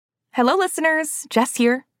Hello, listeners. Jess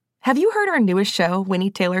here. Have you heard our newest show, Winnie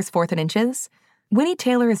Taylor's 4th and Inches? Winnie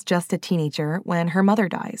Taylor is just a teenager when her mother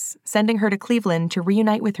dies, sending her to Cleveland to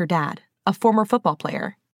reunite with her dad, a former football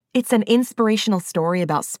player. It's an inspirational story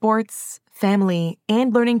about sports, family,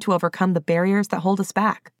 and learning to overcome the barriers that hold us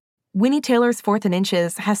back. Winnie Taylor's 4th and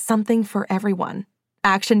Inches has something for everyone.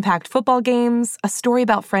 Action-packed football games, a story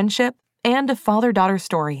about friendship, and a father-daughter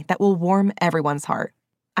story that will warm everyone's heart.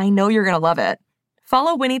 I know you're going to love it.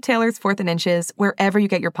 Follow Winnie Taylor's 4th and Inches wherever you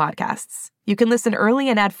get your podcasts. You can listen early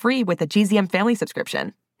and ad-free with a GZM family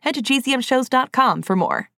subscription. Head to gzmshows.com for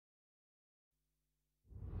more.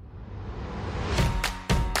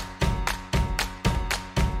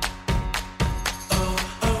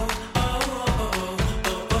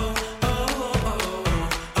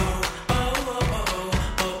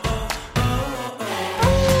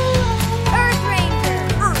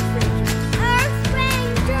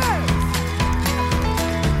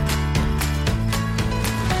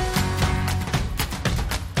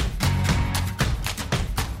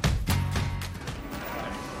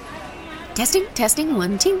 Testing,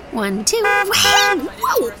 1, 2, 1, 2. Hey,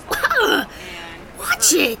 whoa!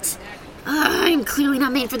 Watch it! I'm clearly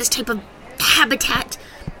not made for this type of habitat.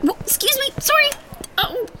 Whoa, excuse me, sorry.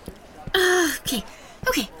 Oh, okay.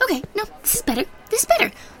 No, this is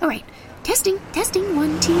better. All right, testing,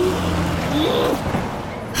 1, 2.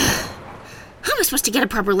 How am I supposed to get a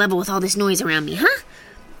proper level with all this noise around me, huh?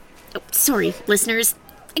 Oh, sorry, listeners.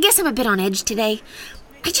 I guess I'm a bit on edge today.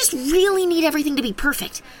 I just really need everything to be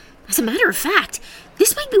perfect. As a matter of fact,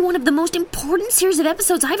 this might be one of the most important series of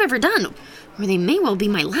episodes I've ever done, or they may well be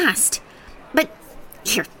my last. But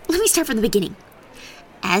here, let me start from the beginning.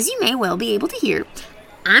 As you may well be able to hear,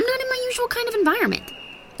 I'm not in my usual kind of environment.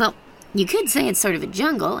 Well, you could say it's sort of a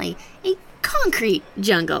jungle, a concrete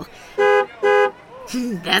jungle.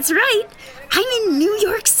 That's right. I'm in New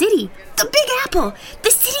York City, the Big Apple,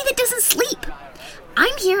 the city that doesn't sleep.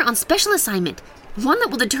 I'm here on special assignment, one that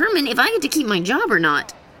will determine if I get to keep my job or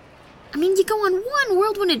not. I mean, you go on one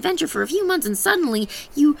whirlwind adventure for a few months and suddenly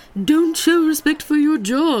you don't show respect for your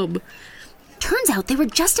job. Turns out they were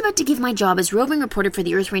just about to give my job as roving reporter for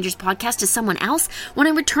the Earth Rangers podcast to someone else when I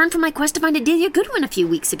returned from my quest to find Adelia Goodwin a few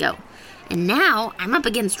weeks ago. And now I'm up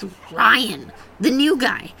against Ryan, the new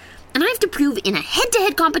guy. And I have to prove in a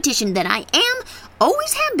head-to-head competition that I am,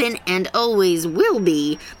 always have been, and always will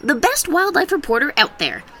be the best wildlife reporter out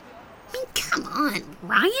there. I mean, come on,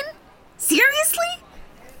 Ryan? Seriously?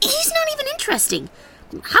 He's not even interesting.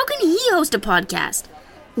 How can he host a podcast?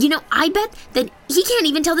 You know, I bet that he can't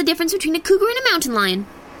even tell the difference between a cougar and a mountain lion.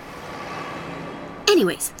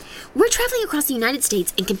 Anyways, we're traveling across the United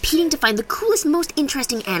States and competing to find the coolest, most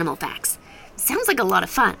interesting animal facts. Sounds like a lot of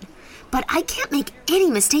fun, but I can't make any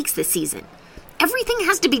mistakes this season. Everything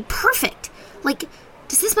has to be perfect. Like,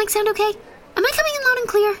 does this mic sound okay? Am I coming in loud and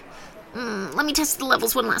clear? Let me test the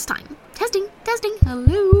levels one last time. Testing.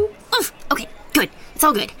 Hello? Oof, okay. Good. It's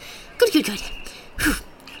all good. Good. Whew.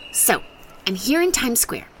 So, I'm here in Times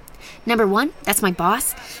Square. Number 1, that's my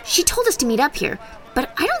boss. She told us to meet up here,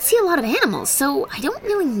 but I don't see a lot of animals, so I don't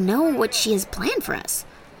really know what she has planned for us.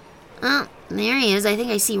 Oh, there he is. I think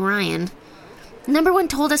I see Ryan. Number 1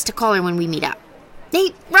 told us to call her when we meet up.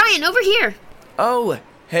 Hey, Ryan, over here. Oh,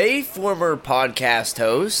 hey, former podcast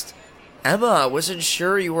host. Emma, I wasn't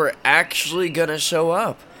sure you were actually gonna show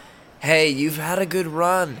up. Hey, you've had a good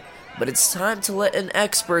run, but it's time to let an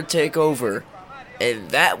expert take over. And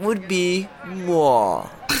that would be moi.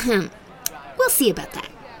 We'll see about that.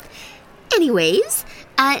 Anyways,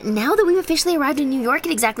 now that we've officially arrived in New York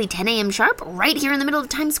at exactly 10 a.m. sharp, right here in the middle of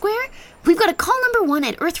Times Square, we've got to call number 1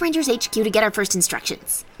 at Earth Rangers HQ to get our first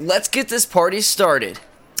instructions. Let's get this party started.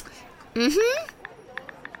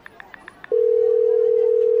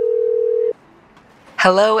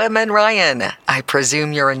 Hello, Emma and Ryan. I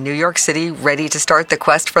presume you're in New York City, ready to start the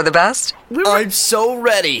quest for the best? I'm so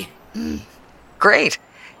ready. Great.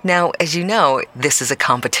 Now, as you know, this is a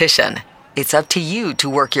competition. It's up to you to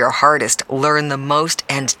work your hardest, learn the most,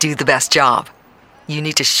 and do the best job. You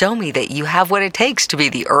need to show me that you have what it takes to be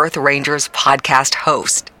the Earth Rangers podcast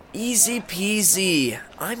host. Easy peasy.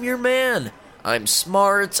 I'm your man. I'm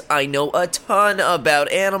smart, I know a ton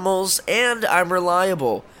about animals, and I'm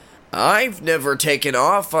reliable. I've never taken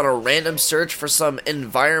off on a random search for some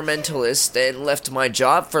environmentalist and left my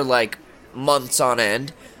job for, months on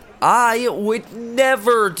end. I would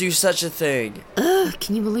never do such a thing.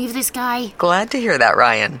 Can you believe this guy? Glad to hear that,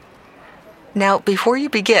 Ryan. Now, before you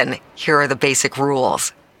begin, here are the basic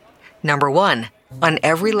rules. Number 1, on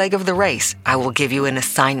every leg of the race, I will give you an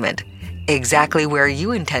assignment. Exactly where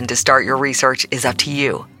you intend to start your research is up to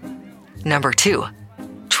you. Number 2,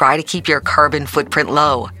 try to keep your carbon footprint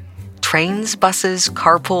low. Trains, buses,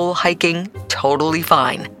 carpool, hiking, totally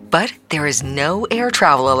fine. But there is no air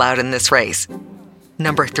travel allowed in this race.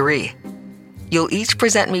 Number 3. You'll each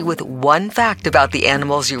present me with one fact about the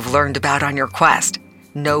animals you've learned about on your quest.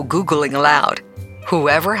 No Googling allowed.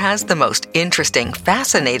 Whoever has the most interesting,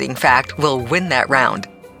 fascinating fact will win that round.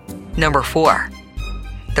 Number 4.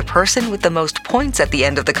 The person with the most points at the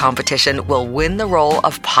end of the competition will win the role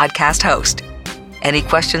of podcast host. Any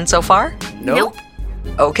questions so far? Nope.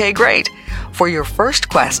 Okay, great. For your first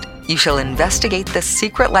quest, you shall investigate the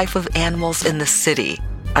secret life of animals in the city.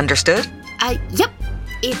 Understood? Yep.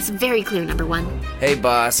 It's very clear, number 1. Hey,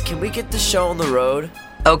 boss, can we get the show on the road?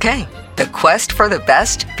 Okay, the quest for the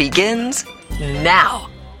best begins now.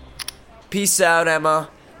 Peace out, Emma.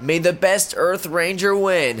 May the best Earth Ranger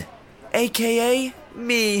win. AKA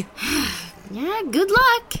me. Yeah, good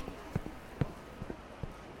luck.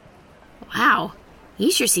 Wow,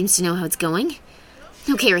 he sure seems to know how it's going.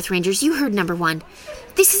 Okay, Earth Rangers, you heard number 1.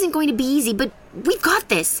 This isn't going to be easy, but we've got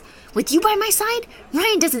this. With you by my side,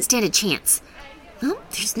 Ryan doesn't stand a chance. Well,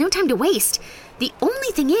 there's no time to waste. The only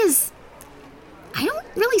thing is, I don't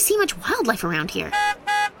really see much wildlife around here.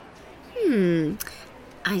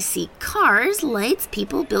 I see cars, lights,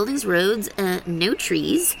 people, buildings, roads, no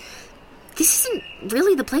trees. This isn't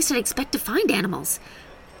really the place I'd expect to find animals.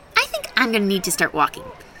 I think I'm gonna need to start walking.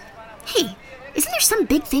 Hey, isn't there some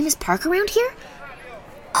big famous park around here?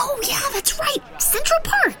 Oh yeah, that's right, Central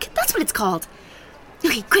Park. That's what it's called.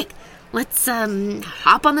 Okay, quick. Let's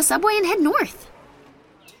hop on the subway and head north.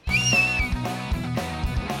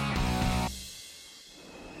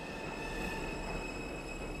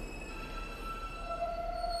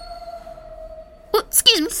 Oh,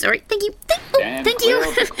 excuse me. Sorry. Thank you. Thank you. Clear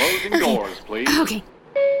of the closing doors, please. Okay.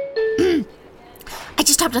 I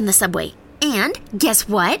just hopped on the subway. And guess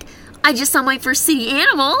what? I just saw my first city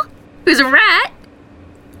animal. It was a rat.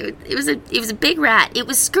 It was a big rat. It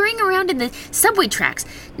was scurrying around in the subway tracks.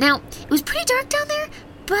 Now, it was pretty dark down there,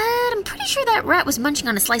 but I'm pretty sure that rat was munching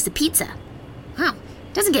on a slice of pizza. Wow,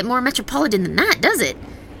 doesn't get more metropolitan than that, does it?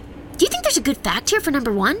 Do you think there's a good fact here for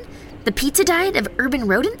number 1? The pizza diet of urban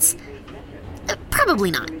rodents? Probably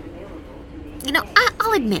not. You know,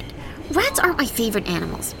 I'll admit, rats aren't my favorite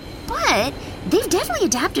animals, but they've definitely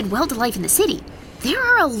adapted well to life in the city. There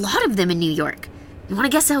are a lot of them in New York. You want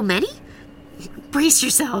to guess how many? Brace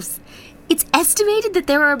yourselves. It's estimated that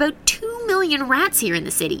there are about 2 million rats here in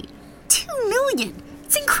the city. 2 million!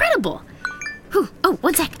 It's incredible! Whew. Oh,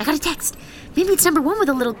 one sec, I got a text. Maybe it's number 1 with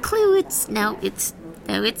a little clue. It's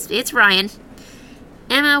Ryan.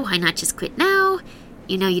 Emma, why not just quit now?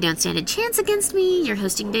 You know you don't stand a chance against me. Your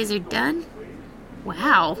hosting days are done.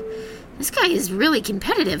 Wow, this guy is really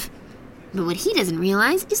competitive. But what he doesn't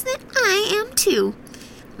realize is that I am too.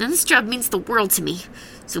 Now this job means the world to me.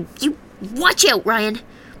 So you watch out, Ryan.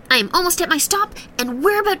 I am almost at my stop, and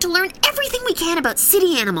we're about to learn everything we can about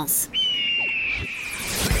city animals.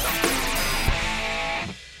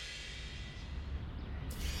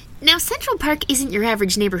 Now, Central Park isn't your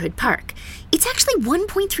average neighborhood park. It's actually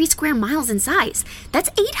 1.3 square miles in size. That's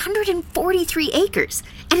 843 acres,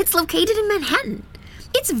 and it's located in Manhattan.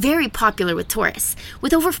 It's very popular with tourists,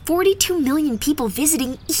 with over 42 million people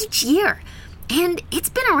visiting each year. And it's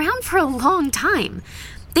been around for a long time.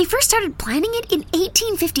 They first started planning it in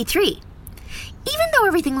 1853. Even though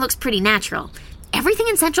everything looks pretty natural, everything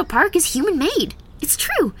in Central Park is human-made. It's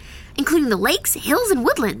true, including the lakes, hills, and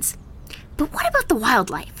woodlands. But what about the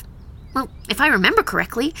wildlife? Well, if I remember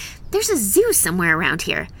correctly, there's a zoo somewhere around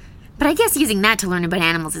here. But I guess using that to learn about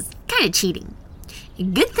animals is kind of cheating.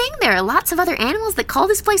 Good thing there are lots of other animals that call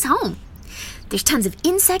this place home. There's tons of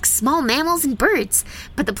insects, small mammals, and birds.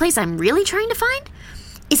 But the place I'm really trying to find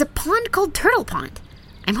is a pond called Turtle Pond.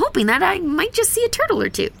 I'm hoping that I might just see a turtle or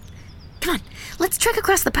two. Come on, let's trek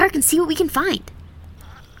across the park and see what we can find.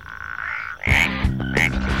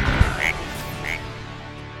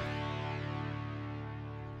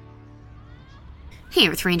 Hey,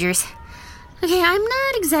 Earth Rangers. Okay, I'm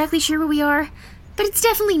not exactly sure where we are, but it's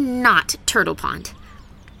definitely not Turtle Pond.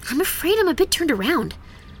 I'm afraid I'm a bit turned around.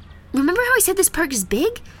 Remember how I said this park is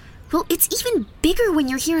big? Well, it's even bigger when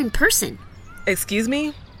you're here in person. Excuse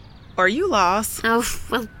me? Are you lost? Oh,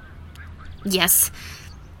 well, yes.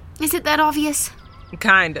 Is it that obvious?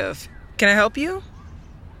 Kind of. Can I help you?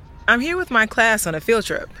 I'm here with my class on a field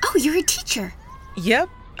trip. Oh, you're a teacher. Yep,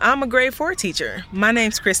 I'm a grade 4 teacher. My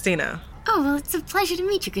name's Christina. Oh, well, it's a pleasure to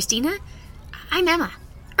meet you, Christina. I'm Emma.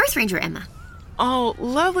 Earth Ranger Emma. Oh,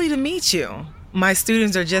 lovely to meet you. My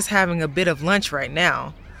students are just having a bit of lunch right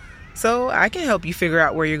now, so I can help you figure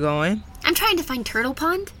out where you're going. I'm trying to find Turtle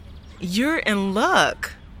Pond. You're in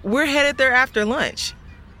luck. We're headed there after lunch.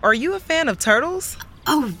 Are you a fan of turtles?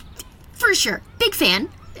 Oh, for sure. Big fan.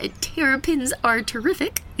 Terrapins are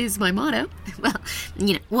terrific is my motto. Well,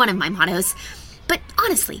 one of my mottos. But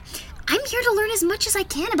honestly, I'm here to learn as much as I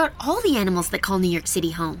can about all the animals that call New York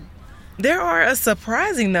City home. There are a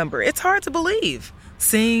surprising number. It's hard to believe,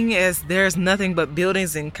 seeing as there's nothing but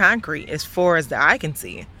buildings and concrete as far as the eye can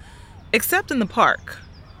see, except in the park.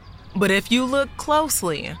 But if you look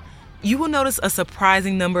closely, you will notice a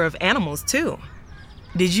surprising number of animals too.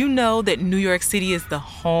 Did you know that New York City is the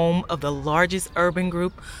home of the largest urban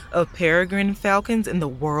group of peregrine falcons in the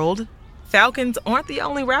world? Falcons aren't the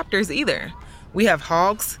only raptors either. We have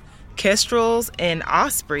hawks, kestrels, and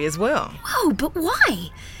osprey as well. Whoa, but why?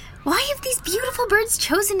 Why have these beautiful birds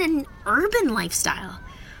chosen an urban lifestyle?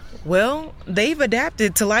 Well, they've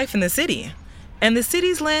adapted to life in the city. And the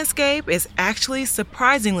city's landscape is actually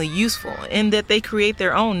surprisingly useful in that they create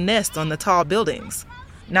their own nest on the tall buildings.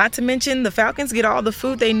 Not to mention, the falcons get all the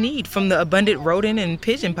food they need from the abundant rodent and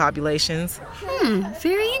pigeon populations.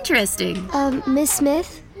 Very interesting. Miss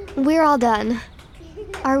Smith, we're all done.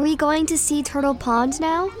 Are we going to see Turtle Pond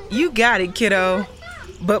now? You got it, kiddo.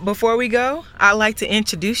 But before we go, I'd like to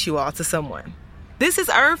introduce you all to someone. This is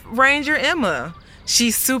Earth Ranger Emma.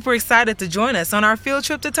 She's super excited to join us on our field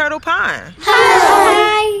trip to Turtle Pond.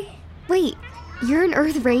 Hi! Wait, you're an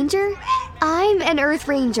Earth Ranger? I'm an Earth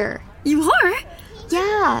Ranger. You are?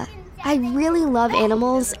 Yeah, I really love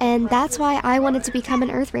animals, and that's why I wanted to become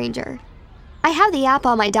an Earth Ranger. I have the app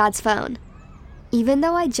on my dad's phone. Even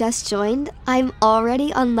though I just joined, I'm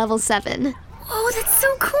already on level 7. Oh, that's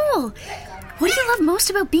so cool. What do you love most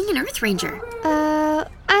about being an Earth Ranger?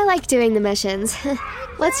 I like doing the missions.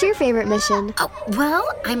 What's your favorite mission? Oh, well,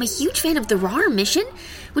 I'm a huge fan of the RAR mission,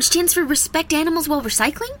 which stands for Respect Animals While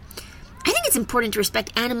Recycling. I think it's important to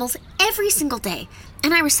respect animals every single day,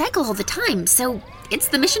 and I recycle all the time, so it's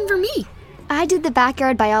the mission for me. I did the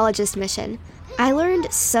Backyard Biologist mission. I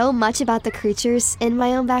learned so much about the creatures in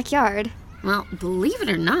my own backyard. Well, believe it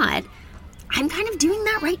or not, I'm kind of doing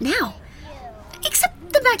that right now.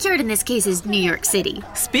 Except the backyard in this case is New York City.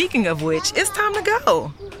 Speaking of which, it's time to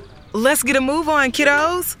go. Let's get a move on,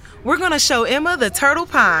 kiddos. We're going to show Emma the Turtle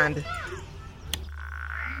Pond.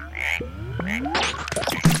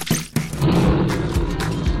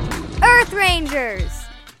 Earth Rangers!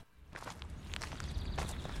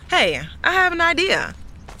 Hey, I have an idea.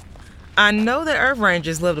 I know that Earth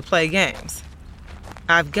Rangers love to play games.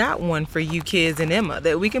 I've got one for you kids and Emma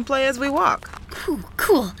that we can play as we walk. Ooh,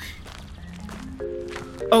 cool.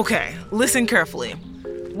 Okay, listen carefully.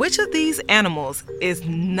 Which of these animals is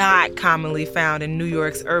not commonly found in New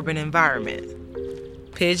York's urban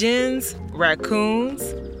environment? Pigeons, raccoons,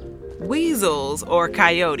 weasels, or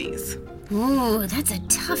coyotes? Ooh, that's a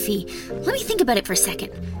toughie. Let me think about it for a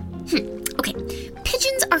second. Okay,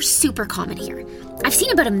 pigeons are super common here. I've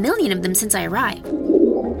seen about 1 million of them since I arrived.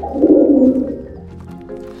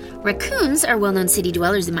 Raccoons are well-known city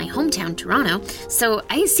dwellers in my hometown, Toronto, so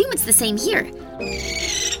I assume it's the same here.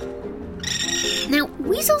 Now,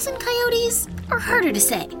 weasels and coyotes are harder to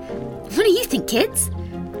say. What do you think, kids?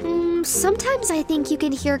 Sometimes I think you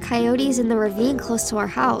can hear coyotes in the ravine close to our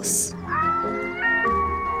house.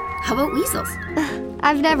 How about weasels?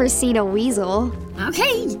 I've never seen a weasel.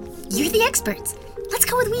 Okay, you're the experts. Let's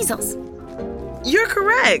go with weasels. You're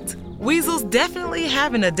correct. Weasels definitely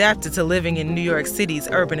haven't adapted to living in New York City's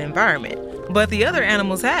urban environment, but the other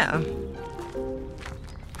animals have.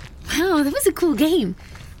 Wow, that was a cool game.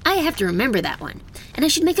 I have to remember that one. And I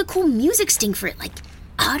should make a cool music sting for it, like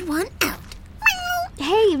Odd One Out.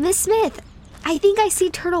 Hey, Miss Smith, I think I see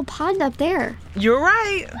Turtle Pond up there. You're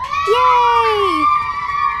right. Yay!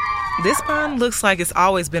 This pond looks like it's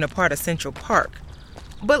always been a part of Central Park.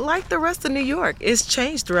 But like the rest of New York, it's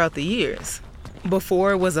changed throughout the years.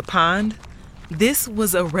 Before it was a pond, this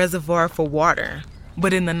was a reservoir for water.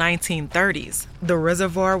 But in the 1930s, the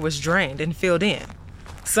reservoir was drained and filled in.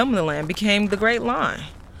 Some of the land became the Great Lawn,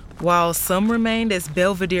 while some remained as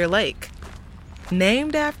Belvedere Lake,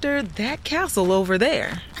 named after that castle over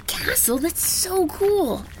there. A castle? That's so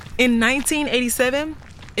cool. In 1987,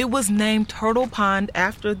 it was named Turtle Pond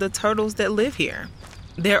after the turtles that live here.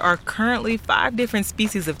 There are currently 5 different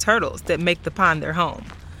species of turtles that make the pond their home.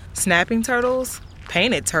 Snapping turtles,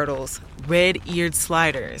 painted turtles, red-eared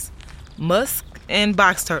sliders, musk, and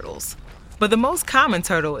box turtles. But the most common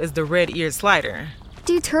turtle is the red-eared slider.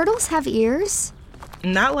 Do turtles have ears?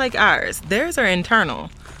 Not like ours. Theirs are internal.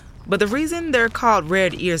 But the reason they're called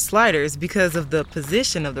red-eared sliders is because of the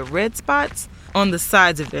position of the red spots on the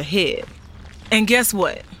sides of their head. And guess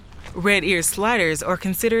what? Red-eared sliders are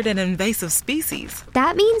considered an invasive species.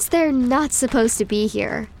 That means they're not supposed to be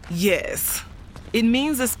here. Yes. It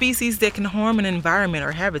means a species that can harm an environment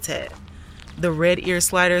or habitat. the red ear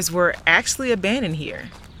sliders were actually abandoned here.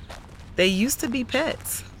 They used to be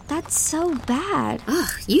pets. That's so bad. Ugh,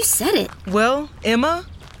 you said it. Well, Emma,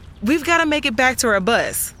 we've got to make it back to our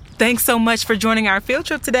bus. Thanks so much for joining our field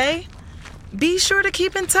trip today. Be sure to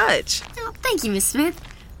keep in touch. Oh, thank you, Miss Smith.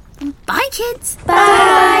 Bye, kids.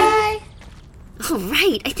 Bye. All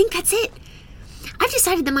right, I think that's it. I've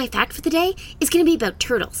decided that my fact for the day is going to be about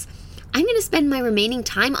turtles. I'm going to spend my remaining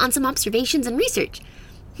time on some observations and research.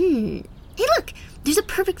 Hey, look, there's a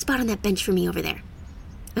perfect spot on that bench for me over there.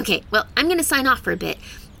 Okay, well, I'm going to sign off for a bit,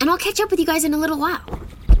 and I'll catch up with you guys in a little while.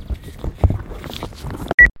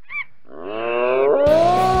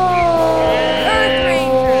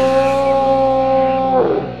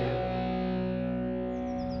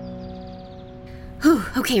 Whew,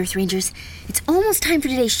 okay, Earth Rangers, it's almost time for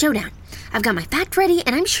today's showdown. I've got my fact ready,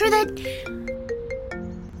 and I'm sure that...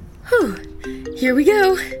 here we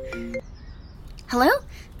go. Hello?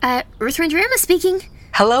 Earth Ranger Emma speaking.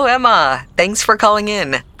 Hello, Emma. Thanks for calling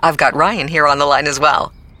in. I've got Ryan here on the line as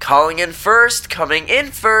well. Calling in first, coming in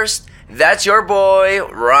first. That's your boy,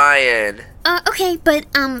 Ryan. Okay, but,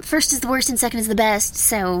 first is the worst and second is the best,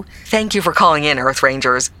 so... Thank you for calling in, Earth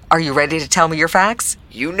Rangers. Are you ready to tell me your facts?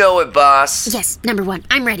 You know it, boss. Yes, number one,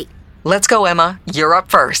 I'm ready. Let's go, Emma. You're up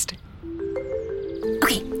first.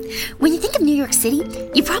 Okay, when you think of New York City,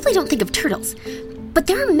 you probably don't think of turtles. But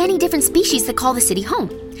there are many different species that call the city home.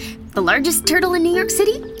 The largest turtle in New York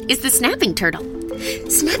City is the snapping turtle.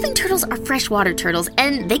 Snapping turtles are freshwater turtles,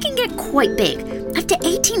 and they can get quite big, up to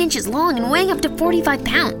 18 inches long and weighing up to 45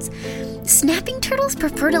 pounds. Snapping turtles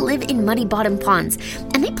prefer to live in muddy-bottom ponds,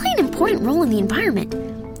 and they play an important role in the environment,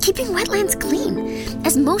 keeping wetlands clean,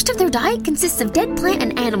 as most of their diet consists of dead plant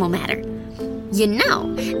and animal matter. You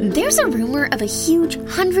know, there's a rumor of a huge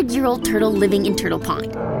 100-year-old turtle living in Turtle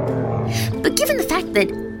Pond. But given the fact that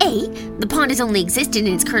A, the pond has only existed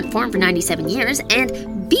in its current form for 97 years,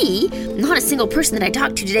 and B, not a single person that I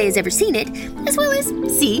talked to today has ever seen it, as well as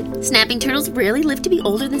C, snapping turtles rarely live to be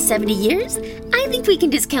older than 70 years, I think we can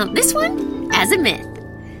discount this one as a myth.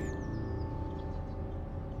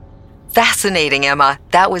 Fascinating, Emma.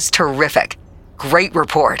 That was terrific. Great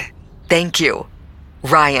report. Thank you.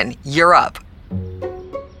 Ryan, you're up.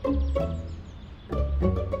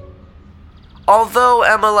 Although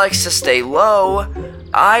Emma likes to stay low,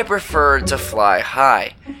 I prefer to fly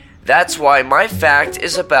high. That's why my fact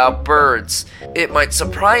is about birds. It might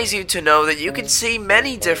surprise you to know that you can see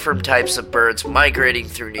many different types of birds migrating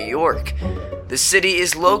through New York. The city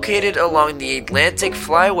is located along the Atlantic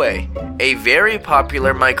Flyway, a very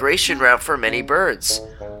popular migration route for many birds.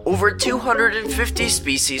 Over 250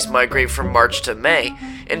 species migrate from March to May,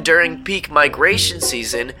 and during peak migration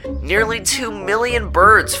season, nearly 2 million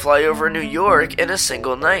birds fly over New York in a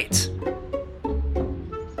single night.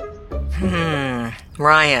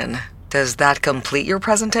 Ryan, does that complete your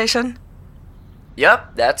presentation?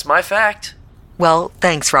 Yep, that's my fact. Well,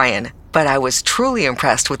 thanks, Ryan, but I was truly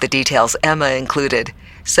impressed with the details Emma included.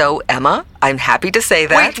 So, Emma, I'm happy to say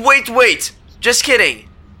that... Wait! Just kidding.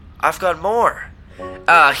 I've got more.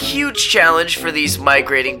 A huge challenge for these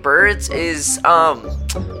migrating birds is,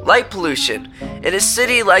 light pollution. In a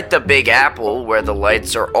city like the Big Apple, where the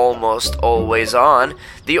lights are almost always on,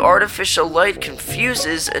 the artificial light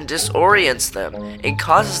confuses and disorients them and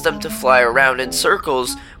causes them to fly around in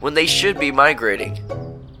circles when they should be migrating.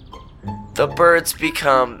 The birds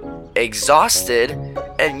become exhausted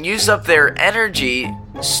and use up their energy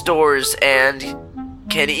stores and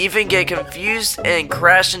can even get confused and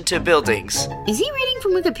crash into buildings. Is he reading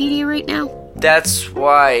from Wikipedia right now? That's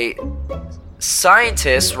why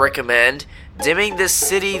scientists recommend dimming the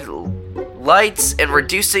city lights and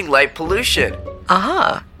reducing light pollution.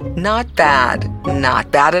 Not bad.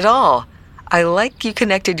 Not bad at all. I like you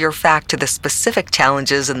connected your fact to the specific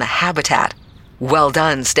challenges in the habitat. Well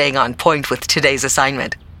done staying on point with today's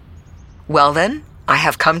assignment. Well then, I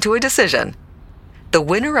have come to a decision. The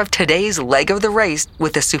winner of today's leg of the race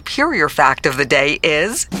with the superior fact of the day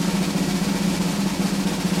is...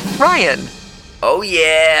 Ryan. Oh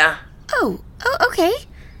yeah. Oh, okay.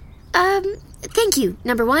 Thank you,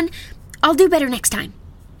 number one. I'll do better next time.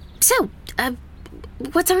 So,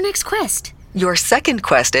 what's our next quest? Your second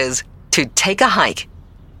quest is to take a hike.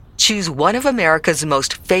 Choose one of America's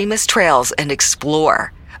most famous trails and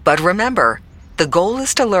explore. But remember, the goal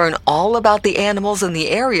is to learn all about the animals in the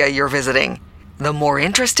area you're visiting. The more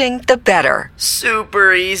interesting, the better.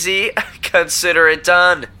 Super easy. Consider it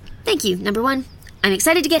done. Thank you, number one. I'm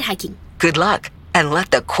excited to get hiking. Good luck, and let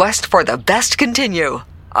the quest for the best continue.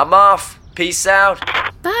 I'm off. Peace out.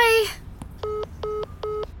 Bye.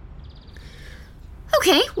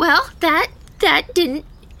 Okay, well, that didn't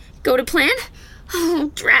go to plan.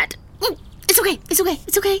 Oh, drat. It's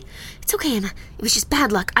okay, Emma. It was just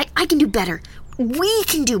bad luck. I can do better. We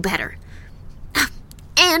can do better.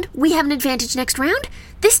 And we have an advantage next round.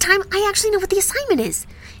 This time, I actually know what the assignment is.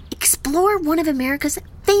 Explore one of America's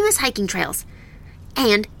famous hiking trails.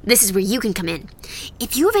 And this is where you can come in.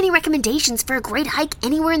 If you have any recommendations for a great hike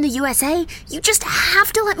anywhere in the USA, you just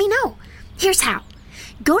have to let me know. Here's how.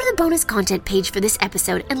 Go to the bonus content page for this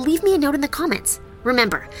episode and leave me a note in the comments.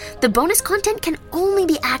 Remember, the bonus content can only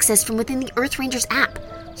be accessed from within the Earth Rangers app.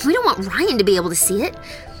 We don't want Ryan to be able to see it.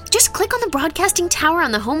 Just click on the broadcasting tower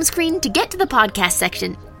on the home screen to get to the podcast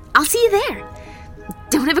section. I'll see you there.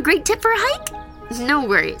 Don't have a great tip for a hike? No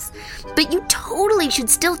worries. But you totally should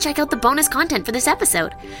still check out the bonus content for this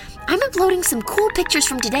episode. I'm uploading some cool pictures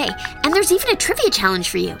from today, and there's even a trivia challenge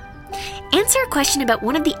for you. Answer a question about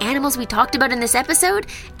one of the animals we talked about in this episode,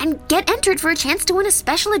 and get entered for a chance to win a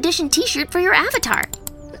special edition t-shirt for your avatar.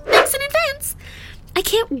 Thanks in advance! I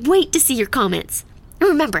can't wait to see your comments. And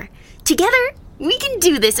remember, together, we can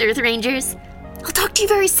do this, Earth Rangers. I'll talk to you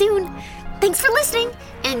very soon. Thanks for listening,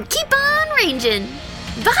 and keep on ranging.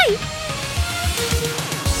 Bye!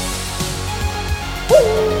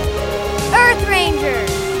 Earth Rangers!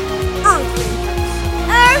 Earth Rangers!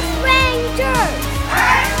 Earth Rangers!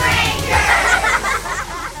 Earth Rangers!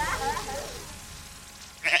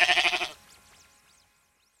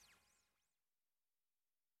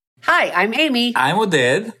 Hi, I'm Amy. I'm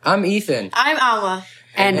Oded. I'm Ethan. I'm Alma.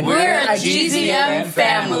 And we're a GZM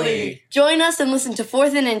family. Join us and listen to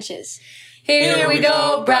 4th and Inches. Here we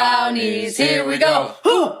go, brownies. Here we go.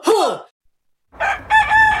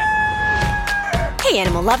 Hey,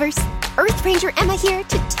 animal lovers. Earth Ranger Emma here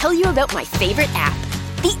to tell you about my favorite app,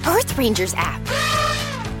 the Earth Rangers app.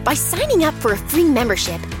 By signing up for a free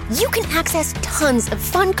membership, you can access tons of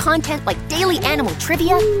fun content like daily animal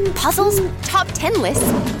trivia, puzzles, top 10 lists,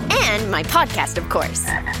 and my podcast, of course.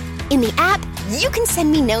 In the app, you can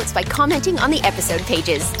send me notes by commenting on the episode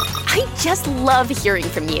pages. I just love hearing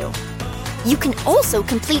from you. You can also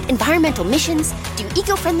complete environmental missions, do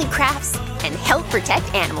eco-friendly crafts, and help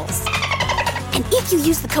protect animals. And if you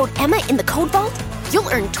use the code Emma in the code vault, you'll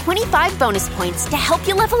earn 25 bonus points to help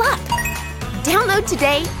you level up. Download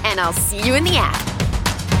today, and I'll see you in the app.